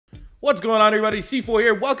What's going on, everybody? C4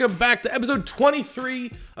 here. Welcome back to episode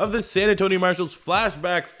 23 of the San Antonio Marshals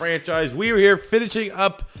flashback franchise. We are here finishing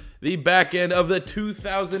up the back end of the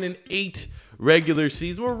 2008 regular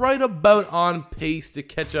season. We're right about on pace to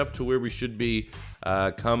catch up to where we should be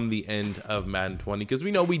come the end of Madden 20, because we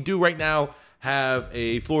know we do right now have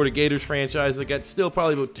a Florida Gators franchise that got still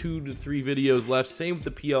probably about 2 to 3 videos left. Same with the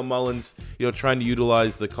PL Mullins, trying to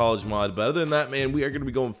utilize the college mod. But other than that, man, we are going to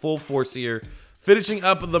be going full force here, finishing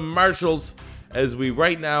up the Marshals as we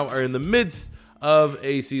right now are in the midst of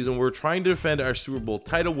a season. We're trying to defend our Super Bowl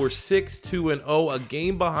title. We're 6-2-0, a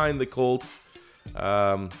game behind the Colts.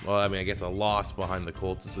 Well, I mean, I guess a loss behind the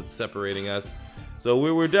Colts is what's separating us. So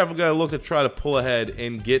we're definitely going to look to try to pull ahead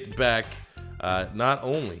and get back not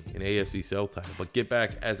only an AFC South title, but get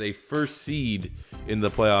back as a first seed in the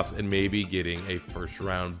playoffs and maybe getting a first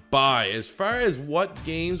round bye. As far as what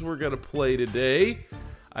games we're going to play today,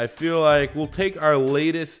 I feel like we'll take our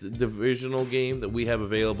latest divisional game that we have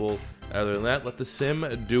available. Other than that, let the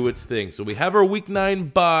sim do its thing. So we have our week 9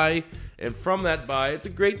 bye, and from that bye, it's a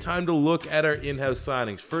great time to look at our in-house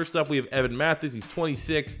signings. First up, we have Evan Mathis. He's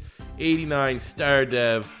 26, 89 star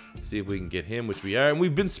dev. See if we can get him, which we are. And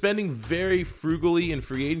we've been spending very frugally in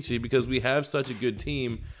free agency because we have such a good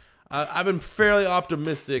team. I've been fairly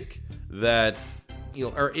optimistic that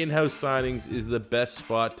our in-house signings is the best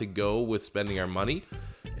spot to go with spending our money.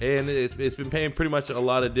 And it's been paying pretty much a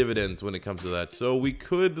lot of dividends when it comes to that. So we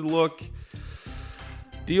could look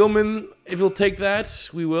Dealman. If he'll take that,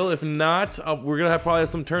 we will. If not, we're going to probably have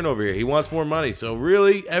some turnover here. He wants more money. So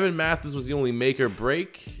really, Evan Mathis was the only make or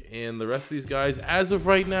break. And the rest of these guys, as of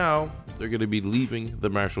right now, they're going to be leaving the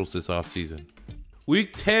Marshals this offseason.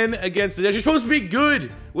 Week 10 against the Jets. You're supposed to be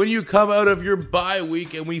good when you come out of your bye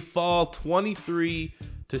week, and we fall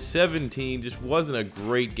 23-17. Just wasn't a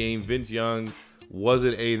great game. Vince Young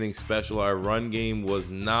wasn't anything special. Our run game was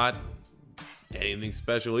not anything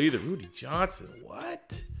special either. Rudy Johnson,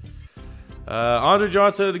 what? Andre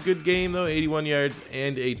Johnson had a good game, though. 81 yards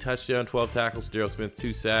and a touchdown, 12 tackles. Daryl Smith,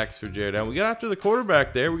 2 sacks for Jared Allen. We got after the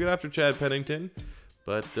quarterback there. We got after Chad Pennington.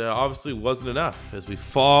 But obviously wasn't enough as we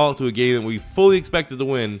fall to a game that we fully expected to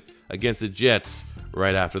win against the Jets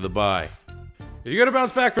right after the bye. If you're going to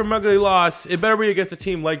bounce back from an ugly loss, it better be against a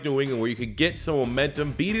team like New England where you could get some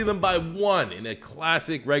momentum, beating them by 1 in a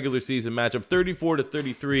classic regular season matchup.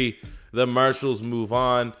 34-33, the Marshals move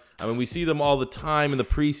on. I mean, we see them all the time in the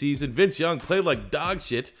preseason. Vince Young played like dog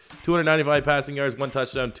shit. 295 passing yards, 1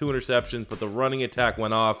 touchdown, 2 interceptions, but the running attack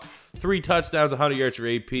went off. 3 touchdowns, 100 yards for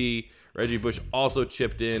AP. Reggie Bush also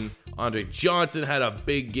chipped in. Andre Johnson had a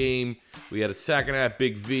big game. We had a sack and a half,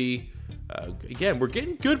 Big V. Again, we're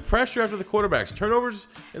getting good pressure after the quarterbacks. Turnovers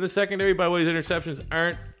in the secondary by way of interceptions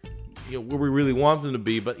aren't where we really want them to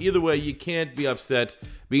be, but either way, you can't be upset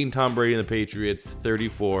beating Tom Brady and the Patriots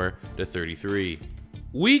 34-33.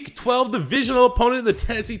 Week 12 divisional opponent, the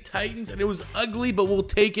Tennessee Titans, and it was ugly, but we'll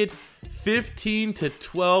take it.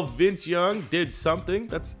 15-12. Vince Young did something.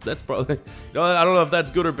 That's probably, I don't know if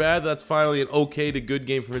that's good or bad. That's finally an okay to good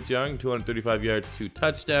game for Vince Young. 235 yards, 2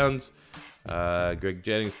 touchdowns. Greg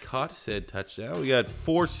Jennings caught said touchdown. We got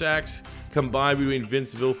 4 sacks combined between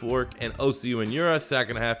Vince Wilfork and Osi Umenyiora. Sack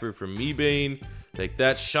and a half from Mebane. Take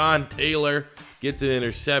that. Sean Taylor gets an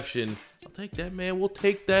interception. I'll take that, man. We'll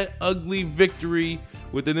take that ugly victory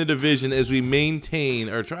within the division as we maintain,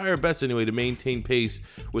 or try our best anyway, to maintain pace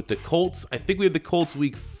with the Colts. I think we have the Colts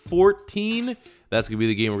week 14. That's going to be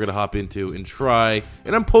the game we're going to hop into and try.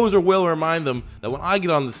 And Imposer will remind them that when I get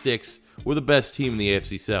on the sticks, we're the best team in the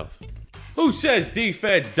AFC South. Who says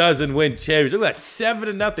defense doesn't win championships? Look at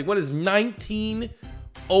that, 7-0. What is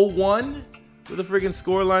 19-01 with a freaking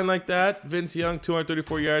scoreline like that? Vince Young,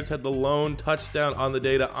 234 yards, had the lone touchdown on the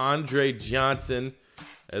day to Andre Johnson.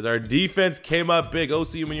 As our defense came up big,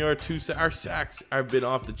 Osi Umenyiora, our sacks have been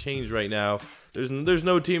off the chains right now. There's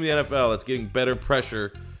no team in the NFL that's getting better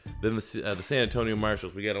pressure than the San Antonio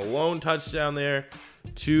Marshals. We got a lone touchdown there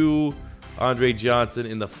to Andre Johnson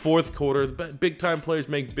in the 4th quarter. The big-time players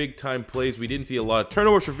make big-time plays. We didn't see a lot of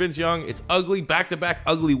turnovers for Vince Young. It's ugly, back-to-back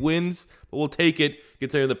ugly wins, but we'll take it.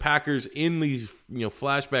 Considering the Packers in these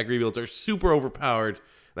flashback rebuilds are super overpowered,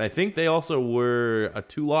 and I think they also were a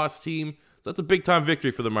 2-loss team. So that's a big-time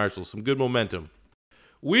victory for the Marshals. Some good momentum.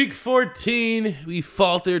 Week 14, we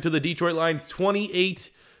falter to the Detroit Lions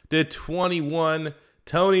 28-21.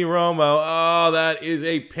 Tony Romo, oh, that is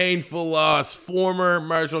a painful loss. Former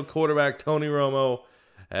Marshall quarterback Tony Romo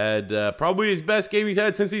had probably his best game he's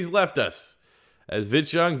had since he's left us, as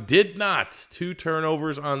Vince Young did not. 2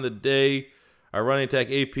 turnovers on the day. Our running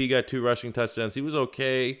attack, AP, got 2 rushing touchdowns. He was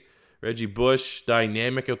okay. Reggie Bush,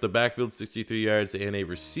 dynamic out the backfield, 63 yards and a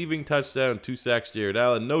receiving touchdown. 2 sacks, Jared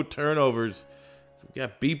Allen. No turnovers. So we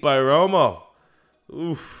got beat by Romo.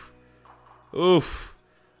 Oof. Oof.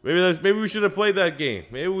 Maybe we should have played that game.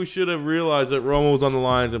 Maybe we should have realized that Romo was on the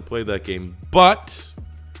lines and played that game. But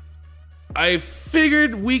I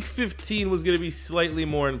figured week 15 was going to be slightly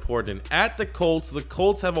more important. At the Colts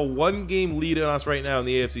have a 1-game lead on us right now in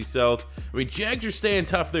the AFC South. I mean, Jags are staying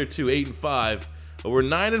tough there too, 8-5. But we're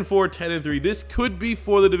 9-4, 10-3. This could be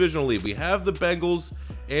for the divisional lead. We have the Bengals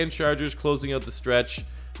and Chargers closing out the stretch.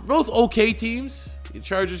 Both okay teams. The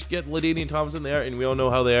Chargers get LaDainian Tomlinson there, and we all know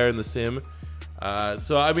how they are in the sim.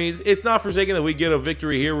 So, I mean, it's not forsaken that we get a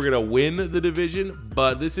victory here. We're going to win the division,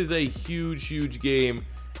 but this is a huge, huge game,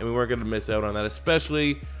 and we weren't going to miss out on that,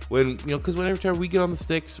 especially when, you know, because whenever time we get on the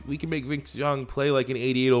sticks, we can make Vince Young play like an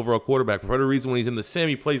 88 overall quarterback. For whatever reason, when he's in the sim,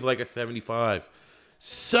 he plays like a 75.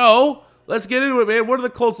 So, let's get into it, man. What are the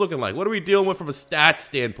Colts looking like? What are we dealing with from a stats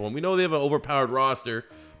standpoint? We know they have an overpowered roster,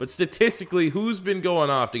 but statistically, who's been going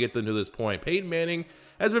off to get them to this point? Peyton Manning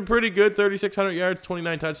has been pretty good, 3,600 yards,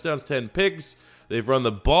 29 touchdowns, 10 picks. They've run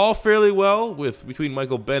the ball fairly well between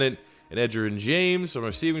Michael Bennett and Edgerrin James. From a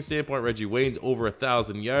receiving standpoint, Reggie Wayne's over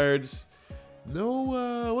 1,000 yards.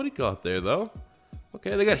 No, what do you got there, though?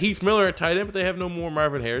 Okay, they got Heath Miller at tight end, but they have no more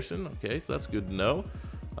Marvin Harrison. Okay, so that's good to know.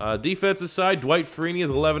 Defensive side, Dwight Freeney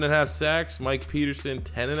has 11.5 sacks. Mike Peterson,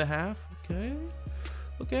 10.5. Okay.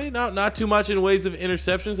 Okay, not too much in ways of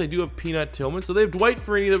interceptions. They do have Peanut Tillman. So they have Dwight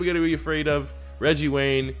Freeney that we got to be afraid of. Reggie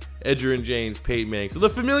Wayne, Edgerrin James, Peyton Manning. So the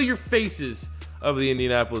familiar faces of the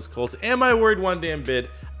Indianapolis Colts. Am I worried one damn bit?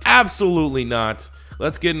 Absolutely not.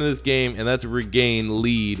 Let's get into this game and let's regain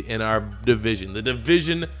lead in our division. The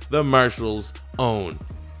division the Marshalls own.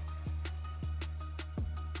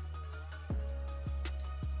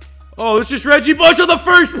 Oh, it's just Reggie Bush on the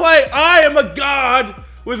first play. I am a god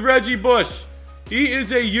with Reggie Bush. He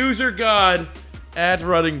is a user god at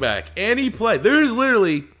running back. Any play. There is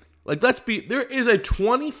literally, like, there is a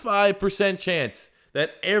 25% chance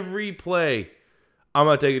that every play I'm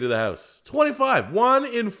going to take it to the house. 25. 1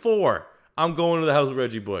 in 4. I'm going to the house with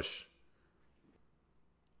Reggie Bush.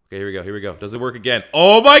 Okay, here we go. Here we go. Does it work again?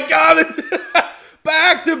 Oh, my God.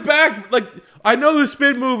 Back to back. Like, I know the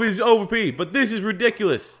spin move is OP, but this is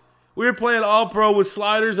ridiculous. We're playing all-pro with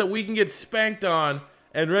sliders that we can get spanked on,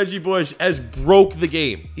 and Reggie Bush has broke the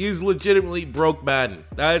game. He is legitimately broke Madden.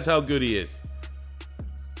 That is how good he is.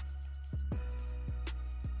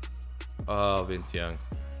 Oh, Vince Young.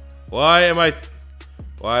 Why am I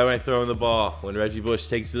throwing the ball when Reggie Bush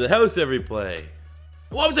takes to the house every play?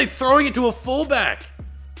 Why was I throwing it to a fullback?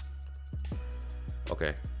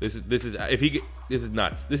 Okay, this is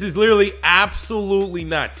nuts. This is literally absolutely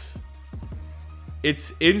nuts.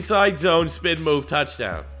 It's inside zone spin move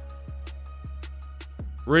touchdown.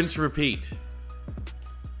 Rinse repeat.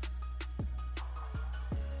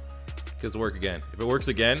 Does it work again? If it works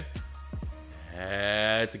again,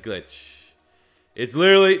 it's a glitch. It's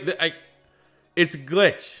literally it's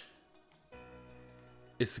glitch.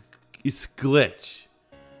 It's glitch.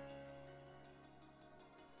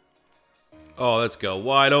 Oh, let's go.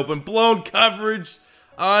 Wide open, blown coverage.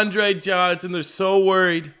 Andre Johnson, they're so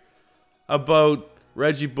worried about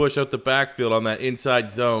Reggie Bush out the backfield on that inside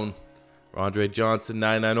zone. Andre Johnson,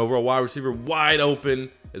 99 overall wide receiver, wide open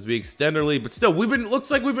as we extend our lead. But still, looks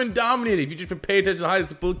like we've been dominating. If you just been paying attention to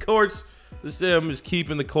highlights, of course, the sim is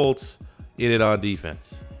keeping the Colts in it on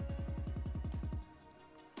defense.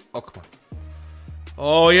 Oh, come on.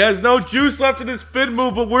 Oh, he has no juice left in his spin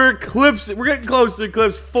move, but we're getting close to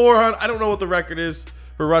eclipse 400. I don't know what the record is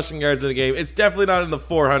for rushing yards in the game. It's definitely not in the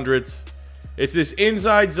 400s. It's this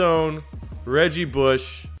inside zone, Reggie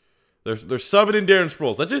Bush. They're subbing in Darren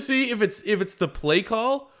Sproles. Let's just see if it's the play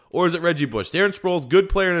call or is it Reggie Bush. Darren Sproles, good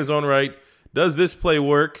player in his own right. Does this play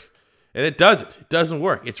work? And it doesn't. It doesn't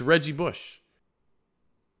work. It's Reggie Bush.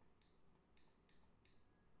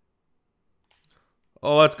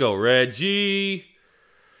 Oh, let's go, Reggie.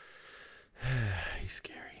 He's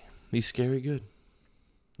scary. He's scary good.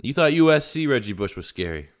 You thought USC Reggie Bush was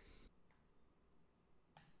scary.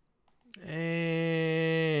 And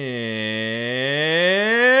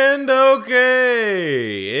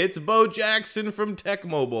okay, it's Bo Jackson from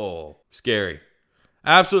Tecmo Bowl. Scary.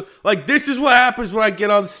 Absolutely. Like, this is what happens when I get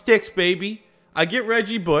on sticks, baby. I get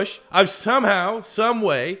Reggie Bush. I've somehow, some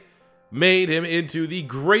way, made him into the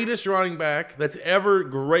greatest running back that's ever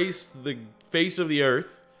graced the face of the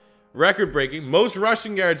earth. Record-breaking. Most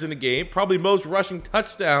rushing yards in a game. Probably most rushing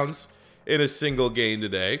touchdowns in a single game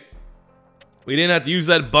today. We didn't have to use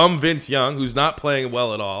that bum Vince Young, who's not playing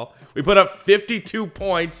well at all. We put up 52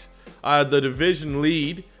 points, the division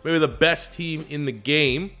lead. Maybe the best team in the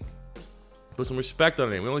game. Put some respect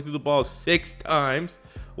on it. We only threw the ball 6 times.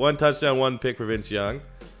 1 touchdown, 1 pick for Vince Young.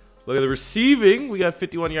 Look at the receiving. We got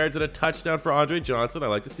 51 yards and a touchdown for Andre Johnson. I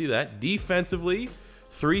like to see that. Defensively,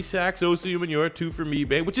 3 sacks, Osu Manure, 2 for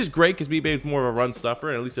Mebe, which is great because Mebe is more of a run stuffer,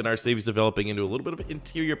 and at least in our save, he's developing into a little bit of an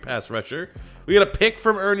interior pass rusher. We got a pick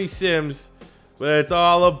from Ernie Sims, but it's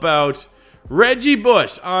all about Reggie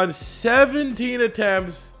Bush on 17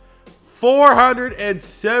 attempts,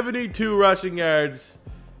 472 rushing yards,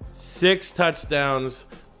 6 touchdowns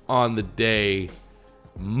on the day.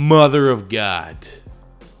 Mother of God.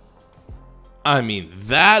 I mean,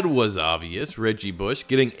 that was obvious. Reggie Bush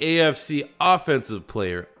getting AFC Offensive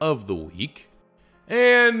Player of the Week.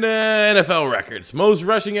 And NFL records. Most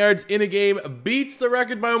rushing yards in a game, beats the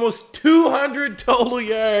record by almost 200 total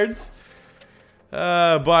yards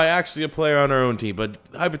by actually a player on our own team. But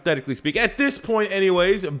hypothetically speaking, at this point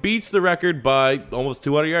anyways, beats the record by almost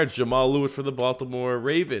 200 yards. Jamal Lewis for the Baltimore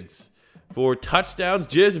Ravens. For touchdowns,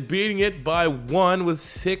 just beating it by 1 with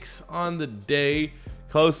 6 on the day.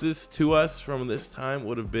 Closest to us from this time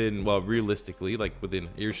would have been, well, realistically, like within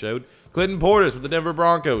earshot, Clinton Portis with the Denver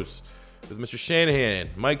Broncos, with Mr. Shanahan,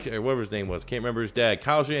 Mike, or whatever his name was, can't remember his dad,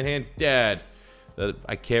 Kyle Shanahan's dad, that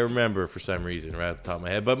I can't remember for some reason right off the top of my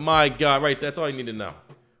head, but my God, right, that's all you need to know.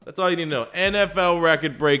 That's all you need to know. NFL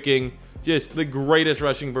record breaking, just the greatest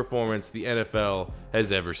rushing performance the NFL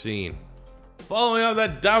has ever seen. Following on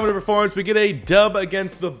that dominant performance, we get a dub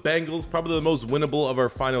against the Bengals, probably the most winnable of our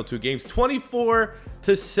final 2 games,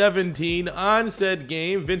 24-17. On said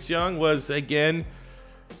game, Vince Young was, again,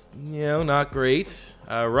 not great.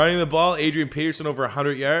 Running the ball, Adrian Peterson over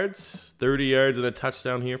 100 yards, 30 yards and a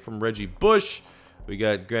touchdown here from Reggie Bush. We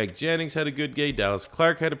got Greg Jennings had a good game. Dallas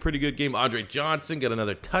Clark had a pretty good game. Andre Johnson got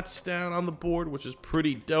another touchdown on the board, which is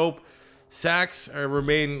pretty dope. Sacks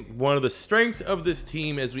remain one of the strengths of this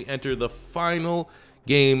team as we enter the final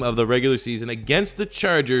game of the regular season against the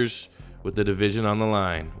Chargers with the division on the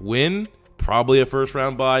line. Win, probably a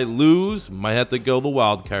first-round bye. Lose, might have to go the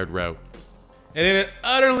wild card route. And in an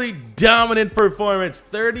utterly dominant performance,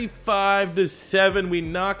 35-7, we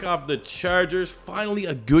knock off the Chargers. Finally,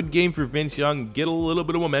 a good game for Vince Young. Get a little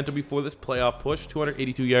bit of momentum before this playoff push.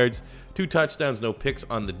 282 yards, 2 touchdowns, no picks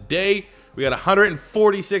on the day. We got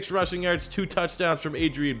 146 rushing yards, 2 touchdowns from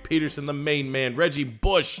Adrian Peterson, the main man. Reggie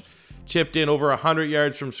Bush chipped in over 100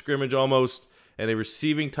 yards from scrimmage almost, and a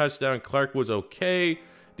receiving touchdown. Clark was okay.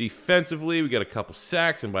 Defensively, we got a couple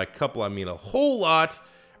sacks, and by a couple, I mean a whole lot.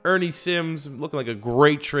 Ernie Sims looking like a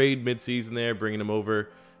great trade midseason there, bringing him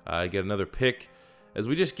over. Get another pick as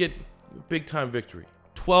we just get big-time victory.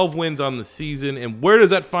 12 wins on the season, and where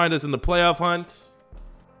does that find us in the playoff hunt?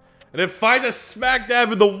 And it finds us smack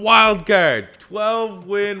dab in the wild card.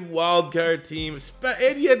 12-win wild card team.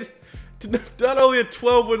 And yet, not only a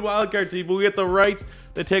 12-win wild card team, but we get the right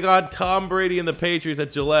to take on Tom Brady and the Patriots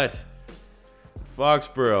at Gillette.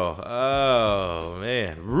 Foxborough. Oh,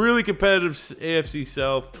 man. Really competitive AFC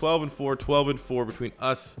South. 12-4, 12-4 between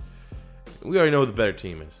us. We already know who the better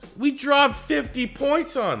team is. We dropped 50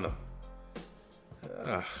 points on them.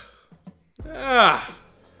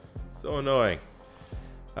 So annoying.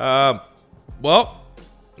 Well,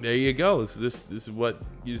 there you go. This is what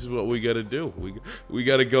we got to do. We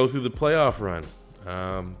got to go through the playoff run.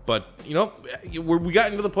 But we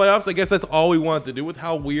got into the playoffs. I guess that's all we wanted to do. With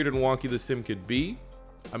how weird and wonky the sim could be,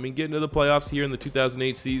 I mean, getting to the playoffs here in the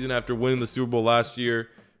 2008 season after winning the Super Bowl last year,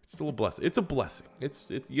 it's still a blessing. It's a blessing.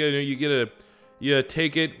 You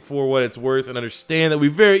take it for what it's worth and understand that we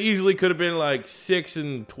very easily could have been like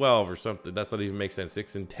 6-12 or something. That's not even make sense.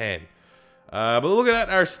 6-10. But looking at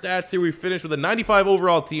our stats here, we finished with a 95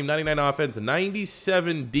 overall team, 99 offense,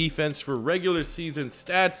 97 defense for regular season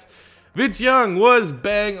stats. Vince Young was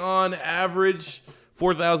bang on average,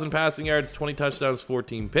 4,000 passing yards, 20 touchdowns,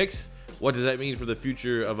 14 picks. What does that mean for the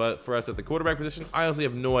future of for us at the quarterback position? I honestly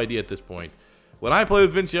have no idea at this point. When I play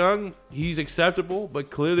with Vince Young, he's acceptable,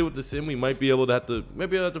 but clearly with the sim, we might be able to have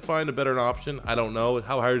to find a better option. I don't know.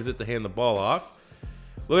 How hard is it to hand the ball off?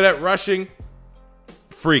 Look at that rushing.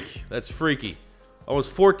 Freak. That's freaky.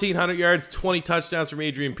 Almost 1,400 yards, 20 touchdowns from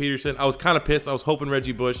Adrian Peterson. I was kind of pissed. I was hoping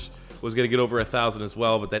Reggie Bush was going to get over 1,000 as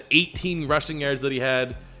well, but that 18 rushing yards that he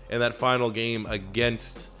had in that final game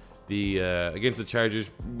against the Chargers,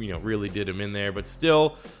 really did him in there. But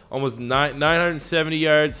still, almost 970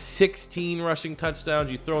 yards, 16 rushing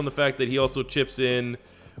touchdowns. You throw in the fact that he also chips in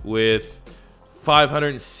with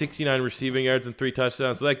 569 receiving yards and 3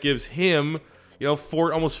 touchdowns, so that gives him,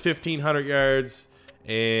 almost 1,500 yards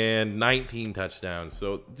and 19 touchdowns.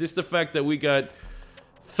 So just the fact that we got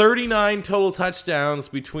 39 total touchdowns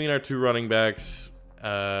between our 2 running backs.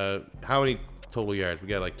 How many total yards? We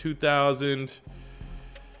got like 2,000.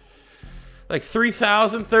 like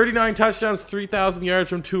 3,000, 39 touchdowns, 3,000 yards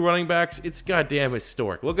from 2 running backs. It's goddamn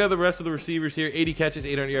historic. Look at the rest of the receivers here. 80 catches,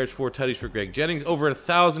 800 yards, 4 tutties for Greg Jennings. Over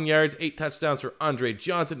 1,000 yards, 8 touchdowns for Andre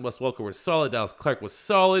Johnson. Wes Welker was solid. Dallas Clark was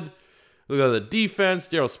solid. Look at the defense.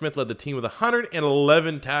 Daryl Smith led the team with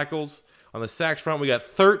 111 tackles. On the sacks front, we got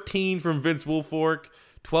 13 from Vince Wilfork,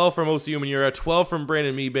 12 from Osi Umenyiora, 12 from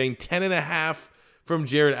Brandon Mebane, 10.5 from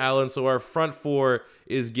Jared Allen. So our front 4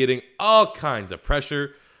 is getting all kinds of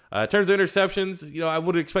pressure. In terms of interceptions, you know, I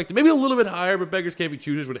would expect maybe a little bit higher, but beggars can't be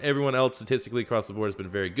choosers when everyone else statistically across the board has been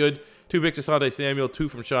very good. 2 picks to Asante Samuel, 2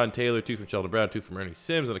 from Sean Taylor, 2 from Sheldon Brown, 2 from Ernie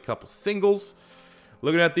Sims, and a couple singles.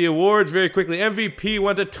 Looking at the awards very quickly, MVP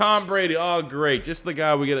went to Tom Brady. Oh, great. Just the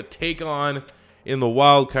guy we get to take on in the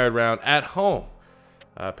wild card round at home.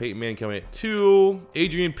 Peyton Manning coming at 2.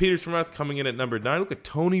 Adrian Peters from us coming in at number 9. Look at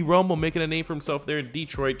Tony Romo making a name for himself there in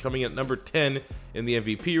Detroit, coming in at number 10 in the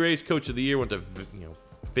MVP race. Coach of the year went to, you know,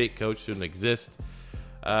 fake coach, shouldn't exist.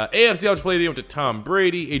 AFC Offensive Player of the Year went to Tom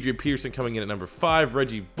Brady. Adrian Peterson coming in at number 5.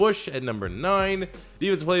 Reggie Bush at number 9.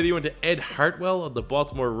 Defensive Player of the Year went to Ed Hartwell of the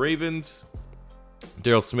Baltimore Ravens.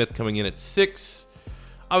 Daryl Smith coming in at 6.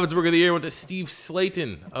 Offensive Rookie of the Year went to Steve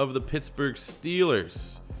Slayton of the Pittsburgh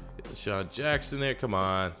Steelers. Get Deshaun Jackson there. Come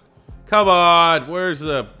on. Come on. Where's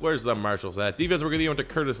the Marshalls at? Defensive Rookie of the Year went to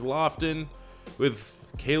Curtis Lofton,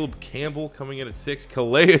 with Caleb Campbell coming in at 6.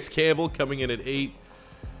 Calais Campbell coming in at 8.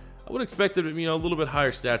 I would expect it, you know, a little bit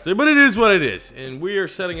higher stats there, but it is what it is. And we are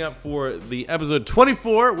setting up for the episode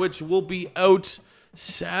 24, which will be out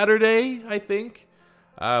Saturday, I think.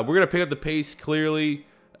 We're going to pick up the pace clearly.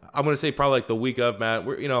 I'm going to say probably like the week of, Matt. I'm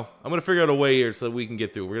going to figure out a way here so that we can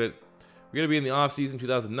get through. We're going to be in the off season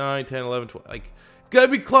 2009, 10, 11, 12. Like, it's going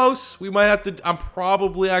to be close. We might have to, I'm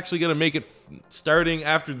probably actually going to make it starting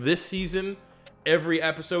after this season. Every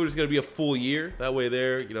episode is going to be a full year. That way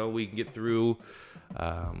there, you know, we can get through,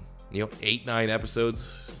 8, 9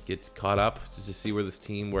 episodes, get caught up just to see where this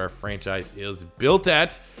team, where our franchise is built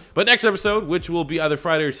at. But next episode, which will be either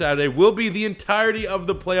Friday or Saturday, will be the entirety of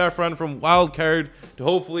the playoff run from wild card to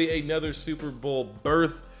hopefully another Super Bowl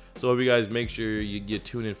berth. So hope you guys make sure you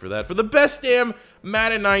tune in for that, for the best damn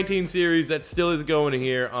Madden 19 series that still is going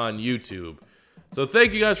here on YouTube. So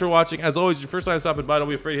thank you guys for watching. As always, your first time stopping by, don't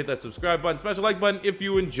be afraid to hit that subscribe button, smash the like button if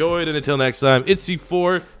you enjoyed. And until next time, it's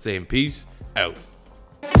C4 saying peace out.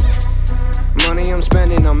 Money I'm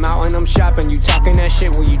spending, I'm out and I'm shopping. You talking that shit,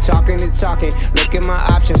 well you talking the talking. Look at my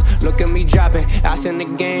options, look at me dropping. Ass in the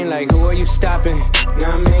game, like who are you stopping?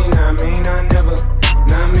 Not me, not me, not never.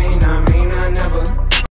 Not me, not me, not never.